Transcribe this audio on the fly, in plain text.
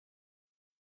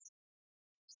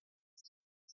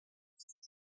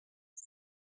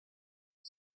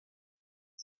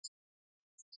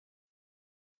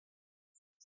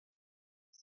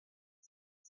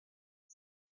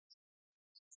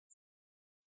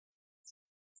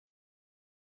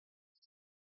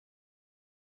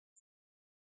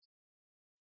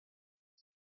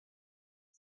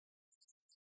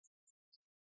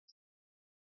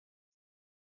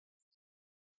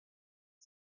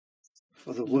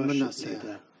For the worship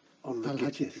leader on the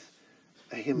Guite,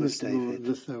 a hymn of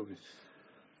David.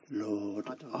 Lord,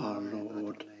 our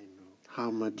Lord, how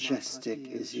majestic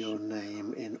is your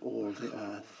name in all the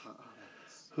earth,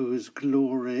 whose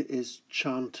glory is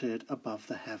chanted above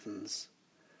the heavens.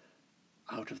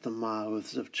 Out of the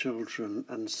mouths of children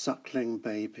and suckling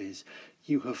babies,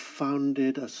 you have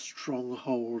founded a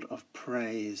stronghold of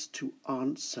praise to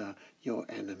answer your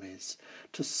enemies,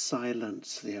 to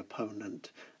silence the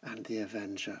opponent and the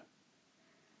avenger.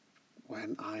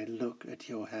 When I look at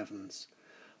your heavens,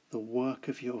 the work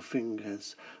of your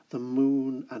fingers, the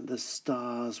moon and the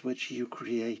stars which you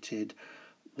created,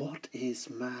 what is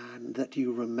man that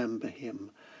you remember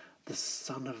him, the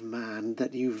Son of Man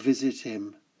that you visit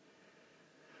him?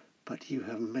 But you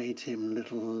have made him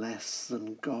little less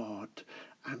than God,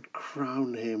 and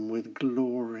crown him with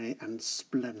glory and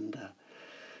splendor.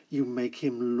 You make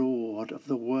him Lord of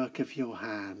the work of your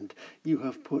hand. You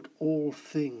have put all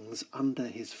things under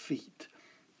his feet,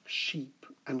 sheep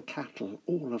and cattle,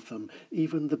 all of them,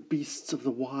 even the beasts of the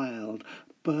wild,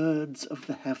 birds of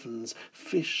the heavens,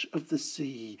 fish of the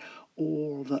sea,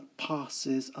 all that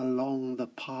passes along the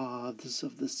paths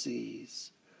of the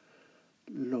seas.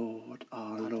 Lord,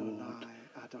 our Lord,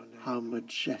 how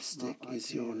majestic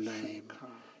is your name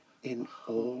in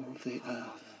all the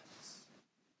earth.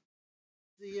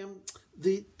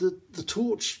 The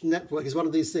Torch network is one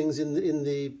of these things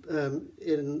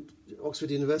in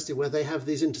Oxford University where they have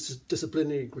these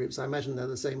interdisciplinary groups. I imagine they're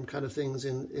the same kind of things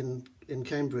in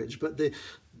Cambridge, but the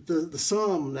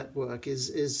Psalm network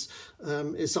is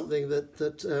something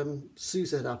that Sue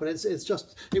set up, and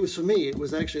it was for me. It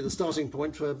was actually the starting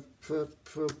point for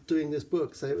doing this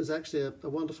book. So it was actually a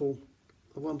wonderful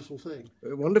thing.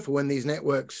 Wonderful when these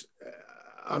networks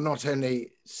are not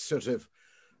only sort of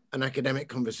an academic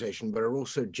conversation, but are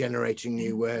also generating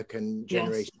new work and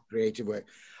generating creative work.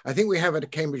 I think we have a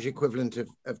Cambridge equivalent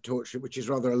of Torch, which is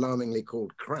rather alarmingly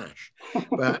called Crash.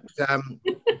 But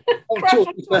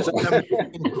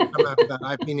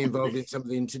I've been involved in some of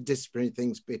the interdisciplinary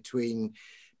things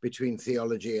between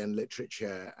theology and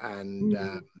literature, and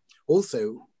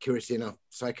also, curiously enough,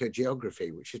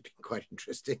 psychogeography, which has been quite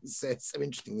interesting. So some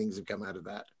interesting things have come out of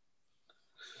that.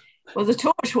 Well, the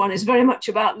Torch one is very much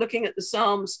about looking at the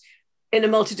Psalms in a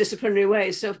multidisciplinary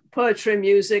way. So poetry,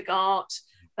 music, art.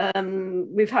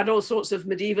 We've had all sorts of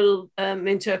medieval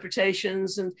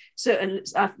interpretations, and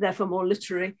it's therefore more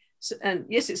literary. So, and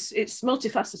yes, it's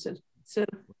multifaceted. So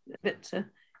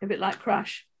a bit like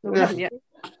Crash. No, we haven't yet.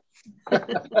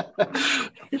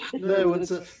 No,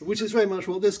 which is very much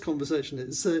what this conversation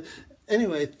is. So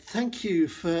anyway, thank you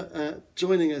for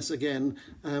joining us again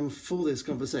for this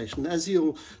conversation. As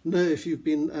you'll know if you've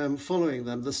been following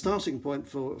them, the starting point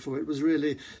for it was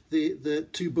really the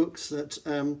two books that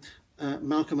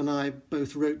Malcolm and I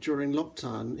both wrote during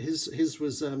lockdown. His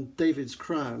was David's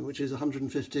Crown, which is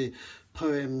 150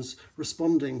 poems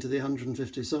responding to the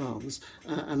 150 Psalms,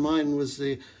 and mine was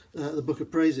the Book of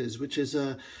Praises, which is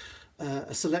a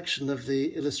selection of the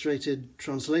illustrated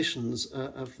translations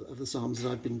of the Psalms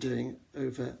that I've been doing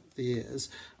over the years.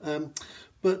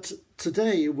 But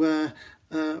today we're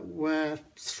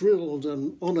thrilled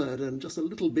and honoured and just a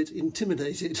little bit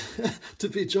intimidated to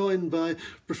be joined by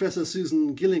Professor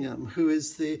Susan Gillingham, who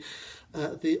is the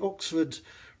Oxford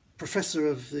Professor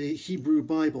of the Hebrew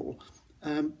Bible.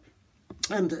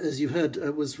 And as you heard,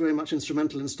 was very much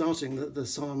instrumental in starting the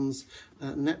Psalms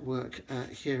network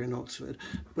here in Oxford,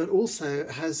 but also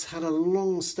has had a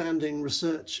long-standing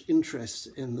research interest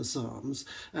in the Psalms,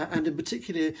 and in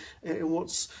particular in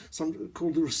what's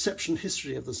called the reception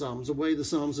history of the Psalms, the way the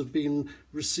Psalms have been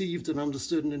received and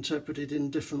understood and interpreted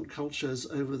in different cultures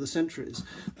over the centuries.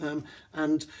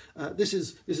 This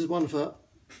is one of her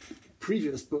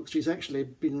previous books. She's actually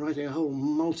been writing a whole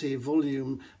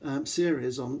multi-volume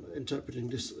series on interpreting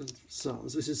this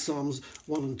Psalms. This is Psalms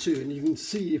 1 and 2, and you can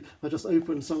see, I just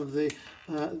opened some of the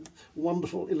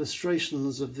wonderful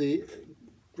illustrations of the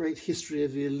great history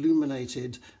of the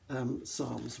illuminated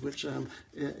Psalms, which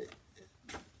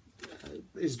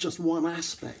is just one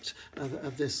aspect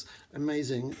of this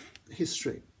amazing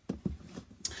history.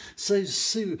 So,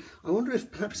 Sue, I wonder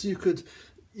if perhaps you could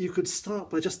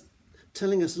start by just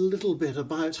telling us a little bit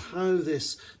about how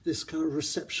this kind of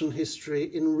reception history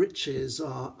enriches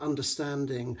our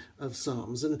understanding of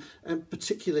Psalms, and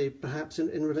particularly perhaps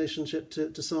in relationship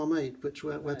to Psalm 8, which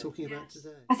we're talking about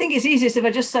today. I think it's easiest if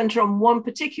I just centre on one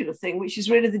particular thing, which is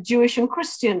really the Jewish and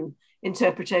Christian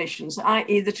interpretations,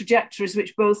 i.e. the trajectories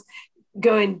which both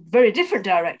go in very different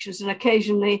directions and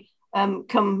occasionally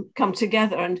come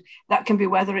together. And that can be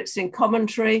whether it's in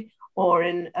commentary or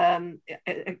in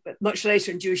much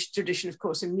later in Jewish tradition, of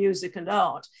course, in music and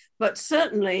art. But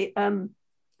certainly,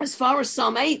 as far as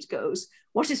Psalm 8 goes,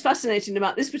 what is fascinating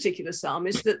about this particular psalm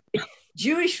is that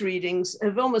Jewish readings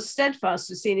have almost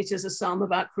steadfastly seen it as a psalm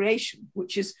about creation,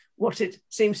 which is what it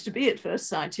seems to be at first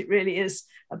sight. It really is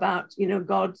about,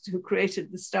 God who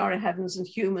created the starry heavens and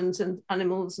humans and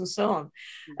animals and so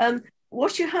on.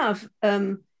 What you have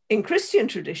in Christian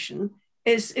tradition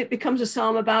is it becomes a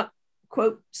psalm about,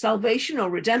 quote, salvation or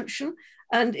redemption.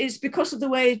 And it's because of the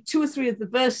way 2 or 3 of the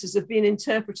verses have been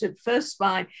interpreted first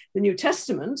by the New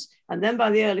Testament and then by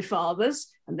the early fathers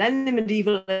and then the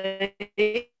medieval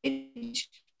age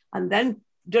and then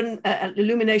done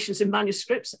illuminations in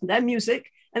manuscripts and then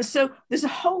music. And so there's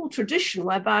a whole tradition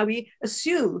whereby we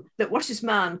assume that what is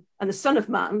man and the Son of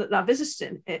Man that thou visitest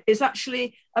in is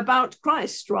actually about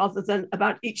Christ rather than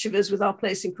about each of us with our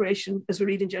place in creation, as we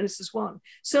read in Genesis 1.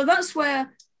 So that's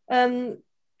where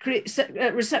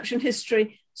reception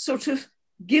history sort of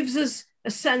gives us a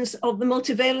sense of the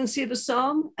multivalency of a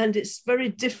psalm, and it's very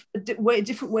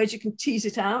different ways you can tease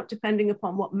it out depending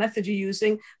upon what method you're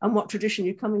using and what tradition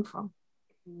you're coming from.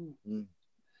 Mm-hmm.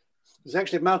 It's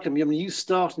actually, Malcolm, you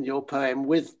start in your poem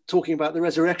with talking about the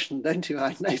resurrection, don't you?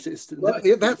 I noticed. Well,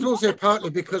 that's also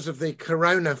partly because of the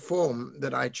corona form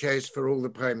that I chose for all the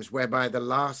poems, whereby the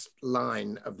last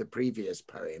line of the previous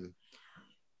poem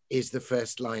is the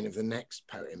first line of the next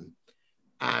poem.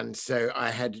 And so I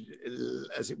had,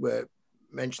 as it were,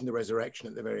 mentioned the resurrection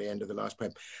at the very end of the last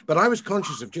poem. But I was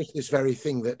conscious of just this very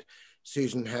thing that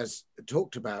Susan has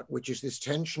talked about, which is this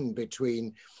tension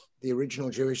between the original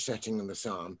Jewish setting of the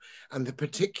psalm and the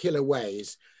particular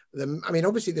ways.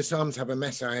 Obviously the psalms have a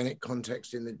messianic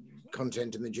context in the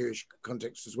content in the Jewish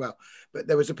context as well. But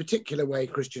there was a particular way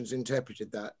Christians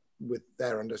interpreted that with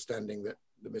their understanding that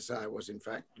the Messiah was in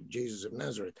fact Jesus of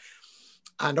Nazareth.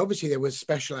 And obviously there was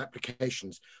special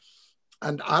applications.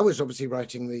 And I was obviously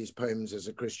writing these poems as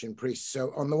a Christian priest.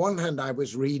 So on the one hand, I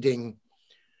was reading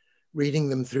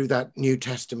them through that New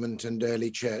Testament and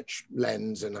early church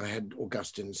lens. And I had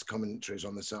Augustine's commentaries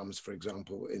on the Psalms, for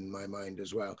example, in my mind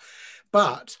as well.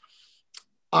 But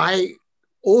I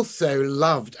also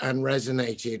loved and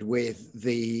resonated with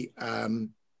the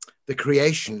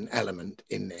creation element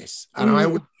in this. And I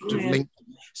would have linked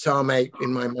Psalm 8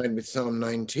 in my mind with Psalm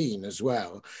 19 as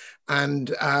well.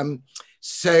 And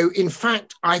so in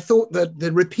fact, I thought that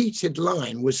the repeated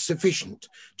line was sufficient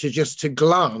to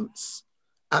glance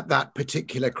at that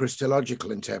particular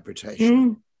Christological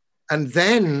interpretation. And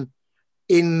then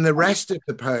in the rest of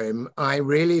the poem, I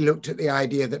really looked at the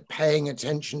idea that paying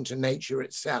attention to nature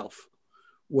itself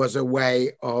was a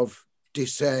way of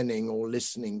discerning or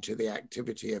listening to the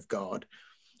activity of God.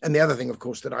 And the other thing, of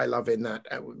course, that I love in that,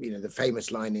 the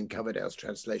famous line in Coverdale's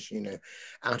translation,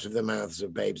 out of the mouths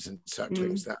of babes and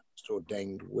sucklings, that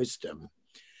ordained wisdom.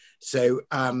 So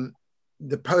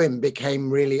the poem became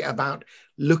really about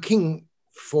looking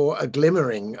for a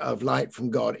glimmering of light from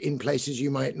God in places you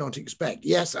might not expect.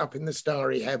 Yes, up in the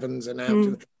starry heavens and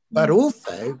out, but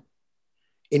also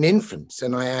in infants.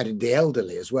 And I added the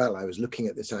elderly as well. I was looking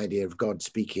at this idea of God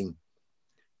speaking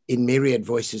in myriad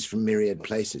voices from myriad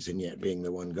places and yet being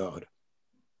the one God.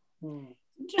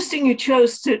 Interesting you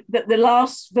chose the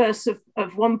last verse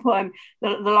of one poem, the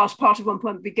last part of one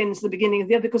poem begins the beginning of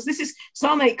the other, because this is,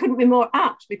 Psalm 8 couldn't be more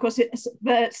apt, because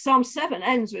Psalm 7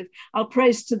 ends with, I'll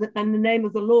praise to the name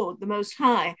of the Lord, the Most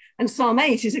High. And Psalm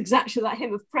 8 is exactly that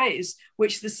hymn of praise,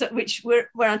 which we're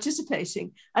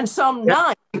anticipating. And Psalm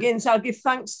 9 begins, I'll give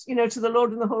thanks, to the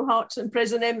Lord in the whole heart and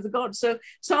praise the name of the God. So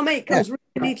Psalm 8 comes really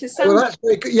neatly sounded. Well, that's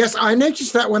very good. Yes, I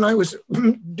noticed that when I was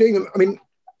doing,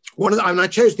 I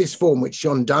chose this form which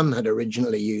John Donne had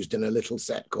originally used in a little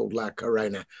set called La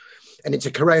Corona. And it's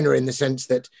a corona in the sense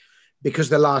that because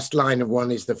the last line of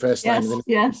one is the first line of the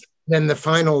next, then the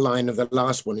final line of the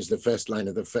last one is the first line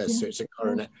of the first. So it's a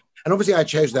corona. And obviously I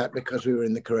chose that because we were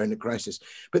in the corona crisis.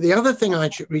 But the other thing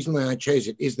reason why I chose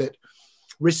it is that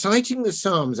reciting the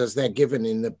Psalms as they're given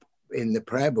in the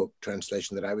prayer book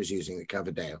translation that I was using at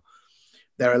Coverdale,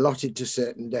 they're allotted to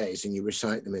certain days and you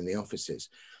recite them in the offices.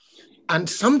 And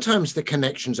sometimes the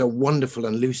connections are wonderful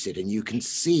and lucid and you can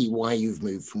see why you've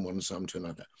moved from one psalm to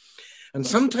another. And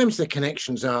sometimes the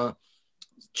connections are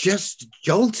just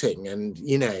jolting and,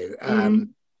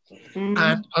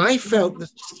 and I felt the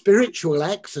spiritual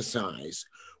exercise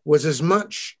was as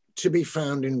much to be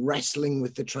found in wrestling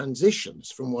with the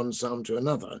transitions from one psalm to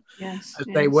another as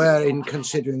they were in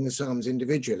considering the psalms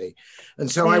individually. And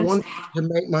so I wanted to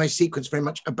make my sequence very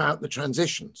much about the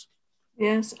transitions.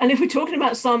 Yes, and if we're talking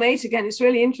about Psalm 8 again, it's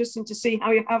really interesting to see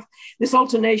how you have this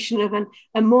alternation of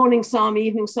a morning psalm,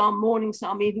 evening psalm, morning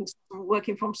psalm, evening psalm,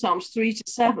 working from Psalms 3 to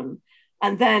 7.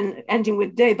 and then ending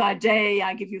with day by day,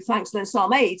 I give you thanks. And then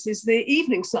Psalm 8 is the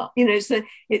evening psalm. You know,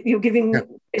 you're giving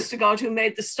praise to God who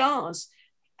made the stars.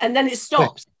 And then it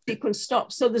stops, the sequence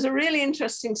stops. So there's a really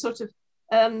interesting sort of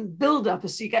build up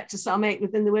as you get to Psalm 8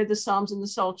 within the way the Psalms and the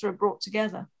Psalter are brought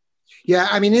together. Yeah,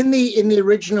 I mean, in the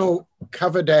original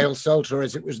Coverdale Psalter,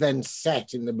 as it was then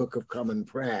set in the Book of Common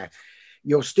Prayer,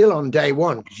 you're still on day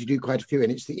one because you do quite a few,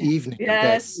 and it's the evening.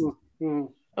 Yes.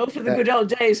 Oh, for the good old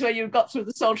days where you got through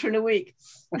the Psalter in a week.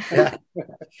 Yeah.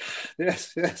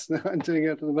 Yes, no, I'm doing it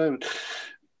at the moment.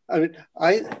 I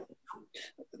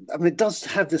mean, it does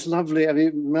have this lovely. I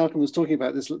mean, Malcolm was talking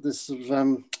about this sort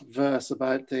of verse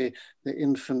about the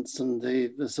infants and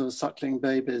the sort of suckling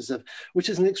babies, which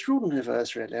is an extraordinary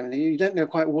verse, really. I mean, you don't know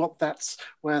quite where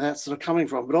that's sort of coming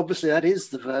from, but obviously that is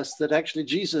the verse that actually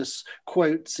Jesus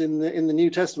quotes in the New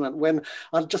Testament. When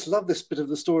I just love this bit of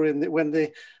the story, and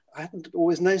I hadn't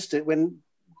always noticed it when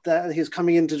he was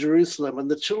coming into Jerusalem, and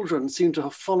the children seem to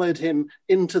have followed him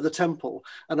into the temple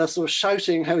and are sort of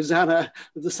shouting, "Hosanna,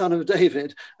 the Son of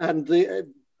David!" And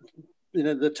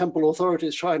the temple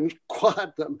authorities try and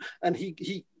quiet them, and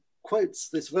he quotes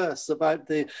this verse about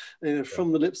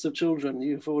from the lips of children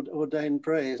you've ordained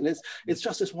praise, and it's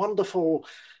just this wonderful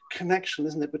connection,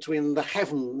 isn't it, between the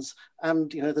heavens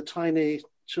and the tiny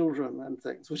children and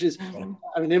things, which is,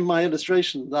 I mean, in my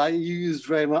illustration that I used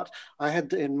very much, I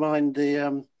had in mind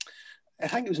I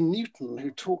think it was Newton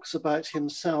who talks about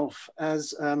himself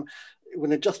as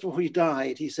just before he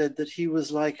died, he said that he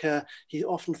was like he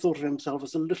often thought of himself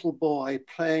as a little boy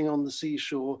playing on the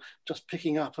seashore, just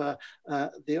picking up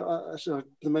the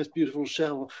most beautiful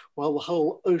shell, while the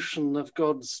whole ocean of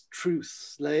God's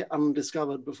truth lay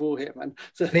undiscovered before him. And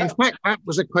so, in fact, that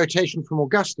was a quotation from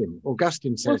Augustine.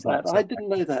 Augustine says that. I didn't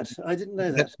know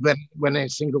that. When a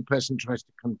single person tries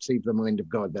to conceive the mind of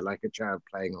God, they're like a child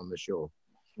playing on the shore.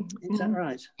 Is that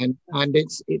right? And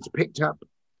it's picked up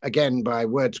again by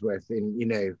Wordsworth in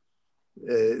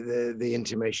the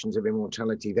intimations of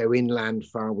immortality. Though inland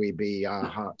far we be, our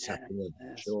hearts up in the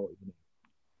shore.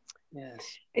 Yes,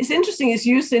 it's interesting. His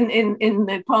use in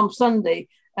the Palm Sunday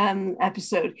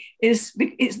episode is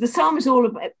the psalm is all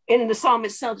about, in the psalm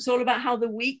itself, it's all about how the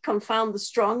weak confound the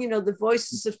strong. The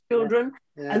voices of children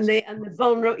and the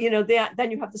vulnerable.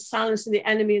 Then you have the silence of the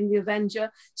enemy and the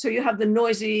avenger. So you have the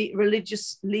noisy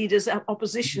religious leaders'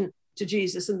 opposition to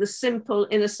Jesus, and the simple,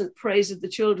 innocent praise of the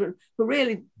children who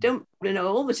really don't know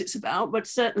all that it's about, but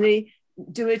certainly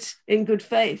do it in good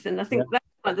faith. And I think that's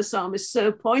why the psalm is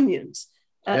so poignant.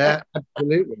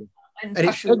 Absolutely. And it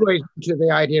segues to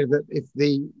the idea that if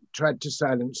they tried to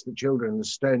silence the children, the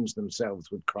stones themselves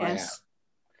would cry out,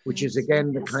 which is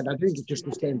again the kind. I think it's just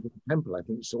the stones of the temple. I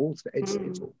think it's all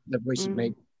the voice of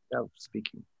nature itself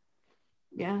speaking.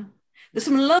 Yeah. There's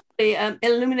some lovely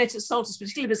illuminated psalters,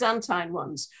 particularly Byzantine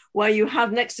ones, where you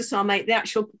have next to Psalm 8 the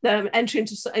actual entry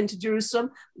into Jerusalem.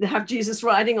 They have Jesus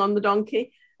riding on the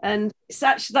donkey, and it's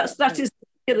actually that is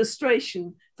the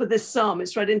illustration for this psalm.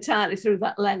 It's read entirely through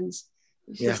that lens.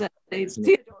 The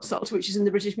Theodore Psalter, which is in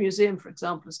the British Museum, for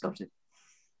example, has got it.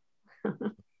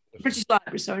 British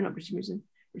Library, sorry, not British Museum,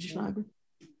 British Library.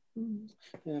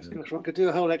 Yes, gosh, one could do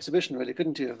a whole exhibition, really,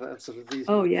 couldn't you, of sort of these?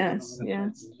 Oh yes,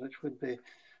 which would be.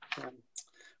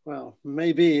 Well,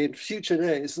 maybe in future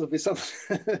days there'll be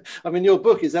something. I mean, your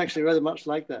book is actually rather much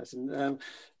like that, and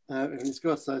it's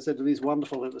got, as I said, these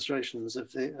wonderful illustrations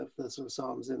of the sort of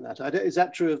psalms in that. Is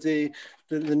that true of the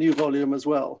new volume as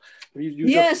well?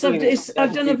 Yes,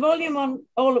 I've done a volume on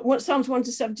all Psalms 1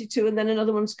 to 72, and then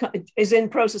another one is in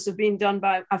process of being done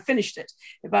I finished it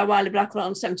by Wiley Blackwell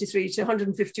on 73 to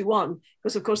 151,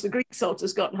 because of course the Greek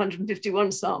Psalter's got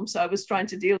 151 psalms, so I was trying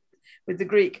to deal with the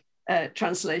Greek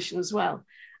translation as well.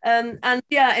 And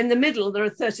in the middle there are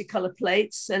 30 color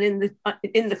plates, and in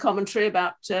the commentary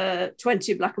about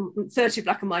 30 black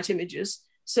and white images.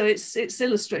 So it's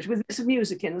illustrated with bits of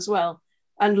music in as well,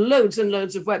 and loads of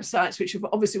websites which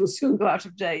obviously will soon go out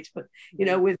of date, but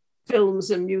with films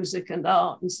and music and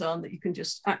art and so on that you can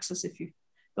just access if you've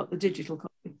got the digital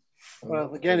copy.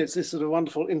 Well, again, it's this sort of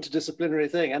wonderful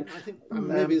interdisciplinary thing, and I think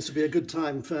maybe this would be a good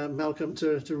time for Malcolm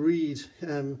to read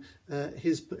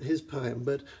his poem.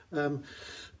 But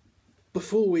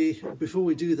before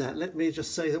we do that, let me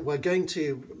just say that we're going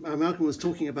to. Malcolm was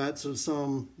talking about sort of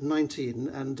Psalm 19,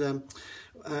 and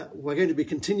we're going to be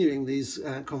continuing these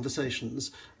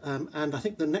conversations. And I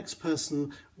think the next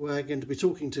person we're going to be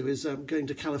talking to is going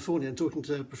to California and talking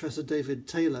to Professor David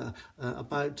Taylor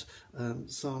about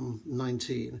Psalm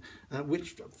 19,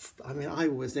 which I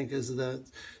always think is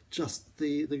perhaps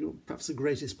the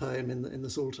greatest poem in the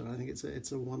Psalter. I think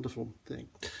it's a wonderful thing.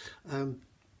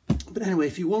 But anyway,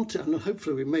 if you want to, and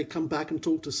hopefully we may come back and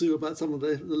talk to Sue about some of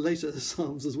the later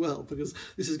Psalms as well, because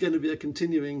this is going to be a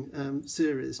continuing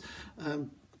series.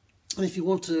 And if you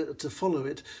want to follow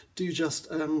it, do just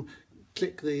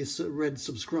click the red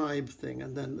subscribe thing,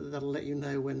 and then that'll let you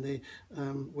know when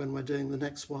we're doing the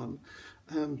next one.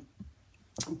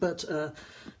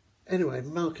 Anyway,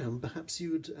 Malcolm, perhaps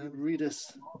you'd read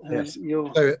us yes. your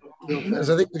as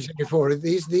I think we've said before,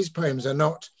 these poems are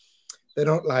not. They're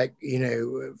not like, you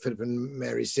know, Philip and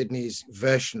Mary Sidney's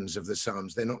versions of the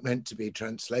Psalms. They're not meant to be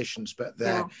translations, but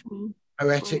they're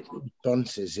poetic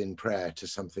responses in prayer to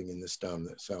something in the psalm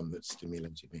that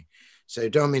stimulated me. So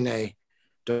Domine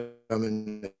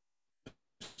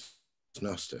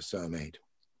Noster, Psalm 8.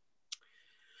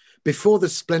 Before the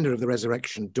splendor of the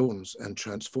resurrection dawns and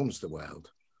transforms the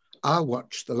world, I'll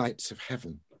watch the lights of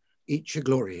heaven, each a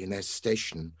glory in their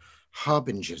station,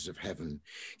 harbingers of heaven,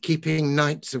 keeping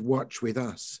nights of watch with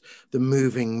us, the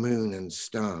moving moon and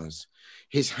stars,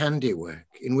 his handiwork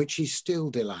in which he still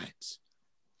delights.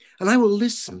 And I will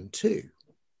listen too,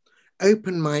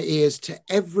 open my ears to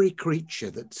every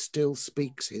creature that still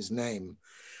speaks his name,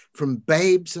 from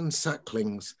babes and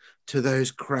sucklings to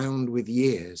those crowned with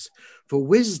years, for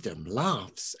wisdom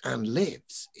laughs and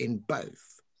lives in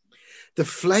both. The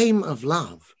flame of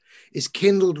love is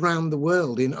kindled round the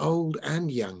world in old and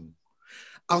young.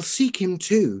 I'll seek him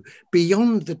too,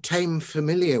 beyond the tame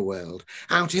familiar world,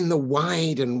 out in the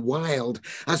wide and wild,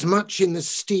 as much in the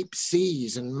steep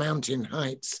seas and mountain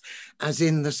heights as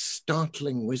in the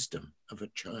startling wisdom of a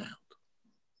child.